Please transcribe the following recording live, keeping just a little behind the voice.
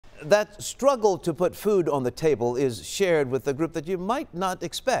That struggle to put food on the table is shared with a group that you might not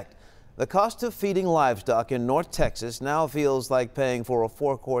expect. The cost of feeding livestock in North Texas now feels like paying for a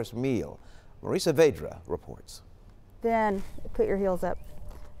 4-course meal. Marisa Vedra reports. Then put your heels up.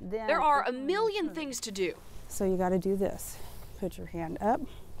 There are a million things to do. So you got to do this. Put your hand up.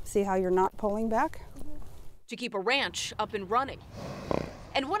 See how you're not pulling back? To keep a ranch up and running.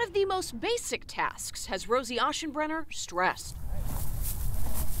 And one of the most basic tasks has Rosie Aschenbrenner stressed.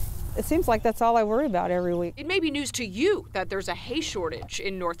 It seems like that's all I worry about every week. It may be news to you that there's a hay shortage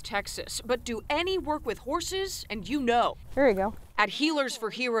in North Texas, but do any work with horses and you know. There you go. At Healers for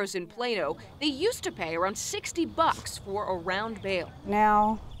Heroes in Plano, they used to pay around $60 for a round bale.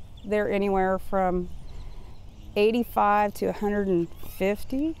 Now they're anywhere from 85 to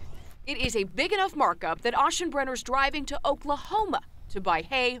 150. It is a big enough markup that Aschenbrenner's driving to Oklahoma to buy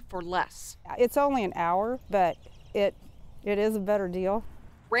hay for less. It's only an hour, but it is a better deal.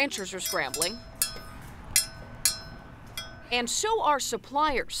 Ranchers are scrambling. And so are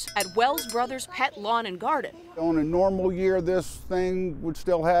suppliers at Wells Brothers Pet Lawn and Garden. On a normal year, this thing would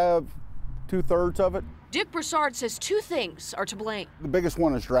still have 2/3 of it. Dick Broussard says two things are to blame. The biggest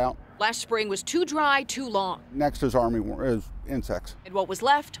one is drought. Last spring was too dry, too long. Next is insects. And what was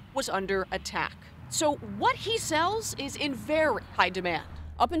left was under attack. So what he sells is in very high demand.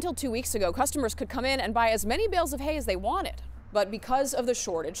 Up until 2 weeks ago, customers could come in and buy as many bales of hay as they wanted. But because of the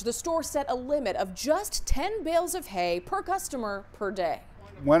shortage, the store set a limit of just 10 bales of hay per customer per day.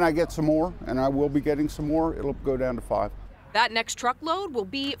 When I get some more, and I will be getting some more, it'll go down to 5. That next truckload will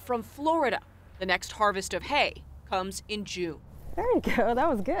be from Florida. The next harvest of hay comes in June. There you go. That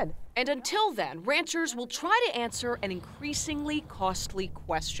was good. And until then, ranchers will try to answer an increasingly costly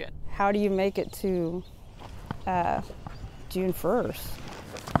question. How do you make it to June 1st?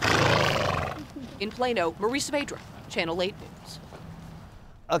 In Plano, Marisa Vedra, Channel 8 News.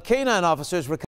 A canine officer's